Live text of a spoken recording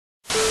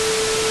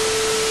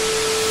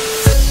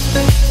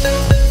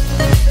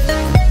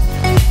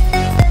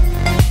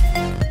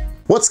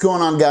What's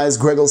going on, guys?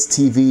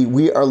 GregglesTV.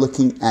 We are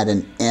looking at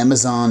an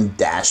Amazon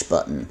Dash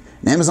button.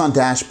 An Amazon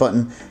Dash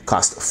button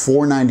costs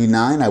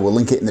 $4.99. I will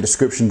link it in the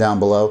description down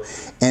below.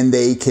 And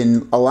they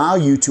can allow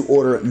you to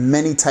order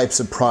many types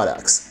of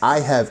products.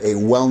 I have a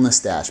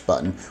Wellness Dash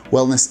button.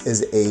 Wellness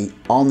is a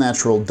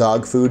all-natural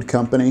dog food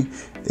company.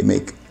 They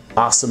make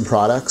awesome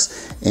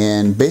products.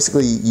 And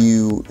basically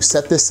you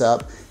set this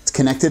up. It's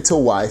connected to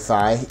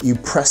Wi-Fi. You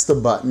press the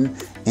button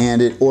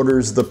and it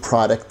orders the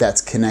product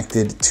that's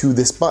connected to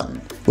this button.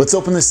 Let's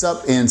open this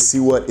up and see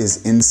what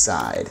is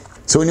inside.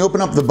 So when you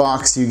open up the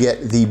box, you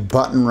get the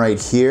button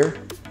right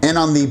here. And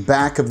on the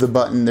back of the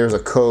button, there's a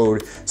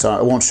code. So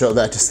I won't show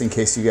that just in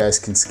case you guys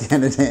can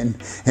scan it in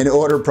and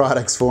order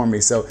products for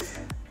me. So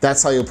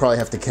that's how you'll probably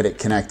have to get it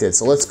connected.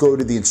 So let's go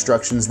to the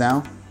instructions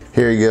now.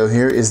 Here you go,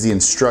 here is the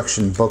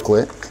instruction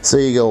booklet. So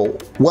you go,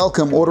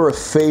 welcome, order a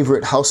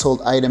favorite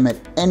household item at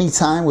any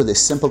time with a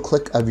simple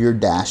click of your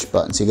Dash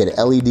button. So you get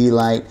an LED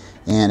light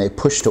and a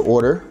push to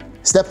order.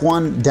 Step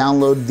 1,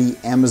 download the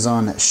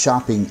Amazon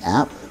shopping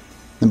app.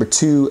 Number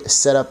 2,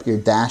 set up your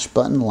Dash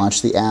button,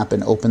 launch the app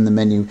and open the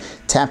menu.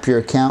 Tap your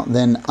account,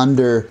 then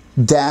under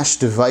Dash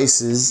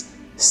devices,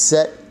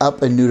 set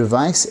up a new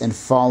device and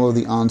follow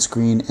the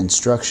on-screen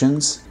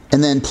instructions.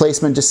 And then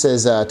placement just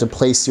says to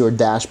place your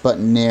Dash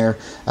button near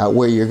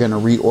where you're gonna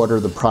reorder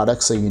the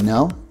product so you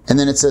know. And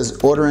then it says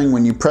ordering.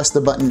 When you press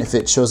the button, if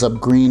it shows up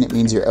green, it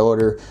means your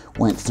order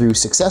went through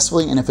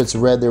successfully. And if it's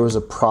red, there was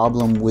a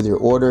problem with your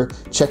order.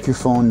 Check your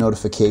phone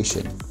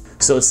notification.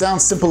 So it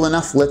sounds simple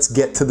enough. Let's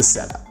get to the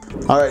setup.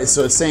 All right,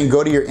 so it's saying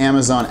go to your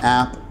Amazon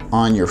app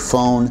on your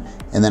phone,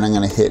 and then I'm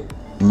gonna hit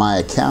my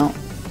account.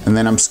 And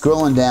then I'm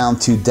scrolling down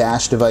to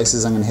Dash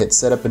devices. I'm gonna hit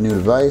set up a new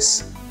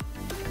device.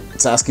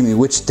 It's asking me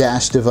which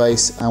Dash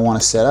device I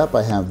want to set up.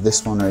 I have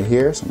this one right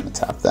here, so I'm going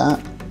to tap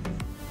that.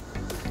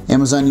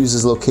 Amazon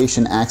uses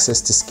location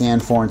access to scan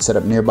for and set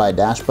up nearby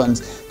Dash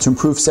buttons. To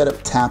improve setup,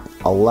 tap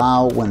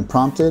allow when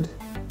prompted.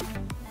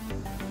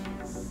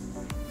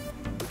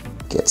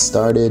 Get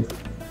started.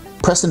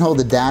 Press and hold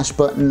the Dash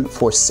button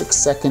for 6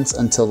 seconds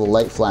until the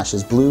light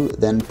flashes blue,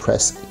 then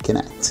press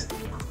connect.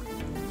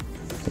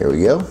 Here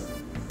we go.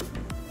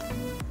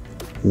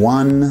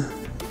 1,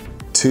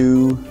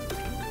 2,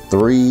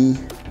 3,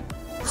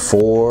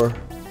 4,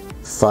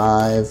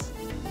 5,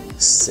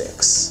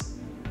 6.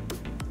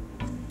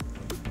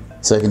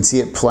 So I can see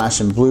it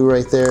flashing blue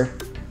right there.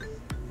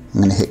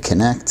 I'm gonna hit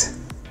connect.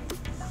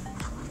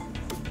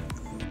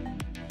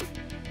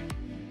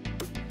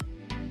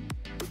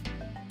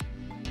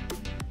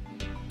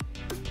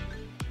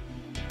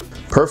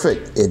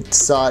 Perfect, it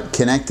saw it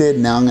connected.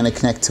 Now I'm gonna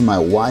connect to my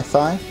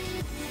Wi-Fi.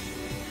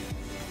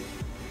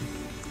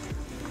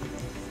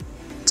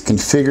 It's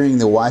configuring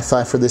the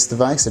Wi-Fi for this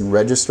device and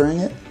registering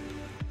it.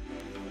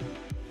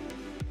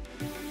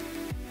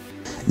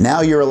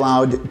 Now you're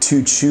allowed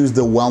to choose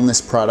the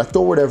wellness product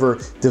or whatever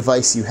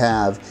device you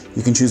have.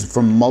 You can choose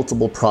from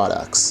multiple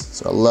products.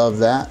 So I love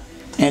that.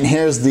 And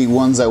here's the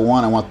ones I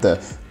want. I want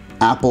the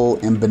apple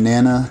and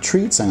banana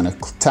treats. I'm gonna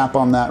tap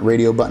on that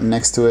radio button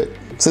next to it.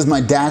 It says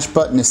my Dash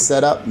button is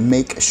set up.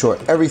 Make sure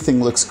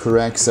everything looks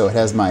correct. So it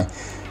has my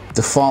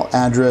default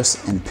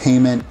address and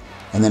payment.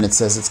 And then it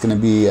says it's gonna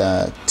be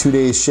 2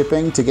 days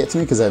shipping to get to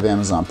me because I have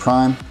Amazon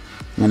Prime.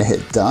 I'm gonna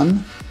hit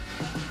done.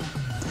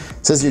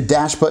 It says your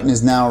Dash button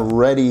is now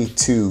ready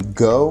to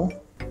go,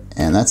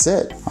 and that's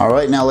it. All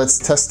right, now let's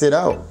test it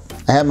out.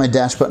 I have my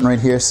Dash button right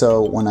here,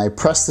 so when I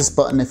press this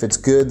button, if it's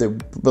good,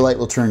 the light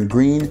will turn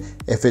green.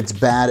 If it's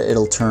bad,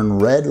 it'll turn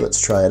red. Let's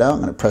try it out.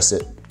 I'm gonna press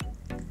it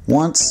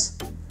once.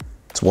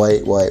 It's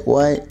white, white,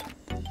 white.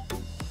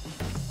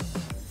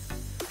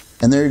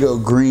 And there you go,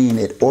 green.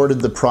 It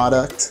ordered the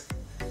product.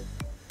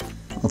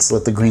 Let's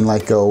let the green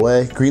light go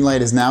away. Green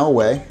light is now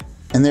away.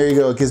 And there you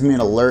go, it gives me an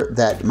alert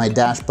that my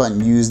Dash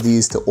button used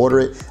these to order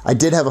it. I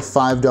did have a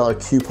 $5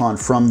 coupon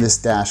from this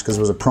Dash because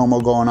there was a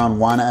promo going on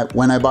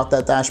when I bought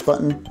that Dash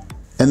button.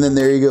 And then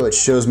there you go, it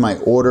shows my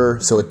order,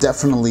 so it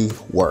definitely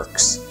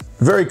works.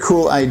 Very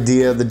cool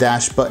idea, the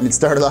Dash button. It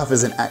started off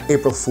as an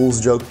April Fool's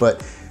joke,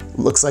 but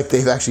looks like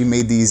they've actually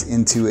made these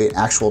into an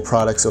actual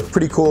product, so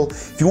pretty cool.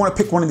 If you want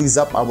to pick one of these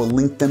up, I will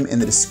link them in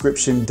the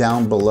description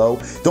down below.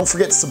 Don't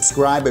forget to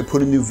subscribe. I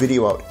put a new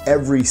video out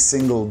every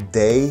single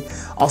day.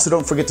 Also,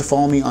 don't forget to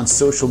follow me on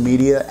social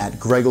media at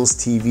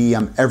GregglesTV.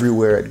 I'm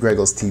everywhere at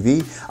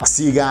GregglesTV. I'll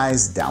see you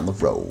guys down the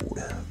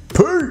road.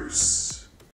 Peace!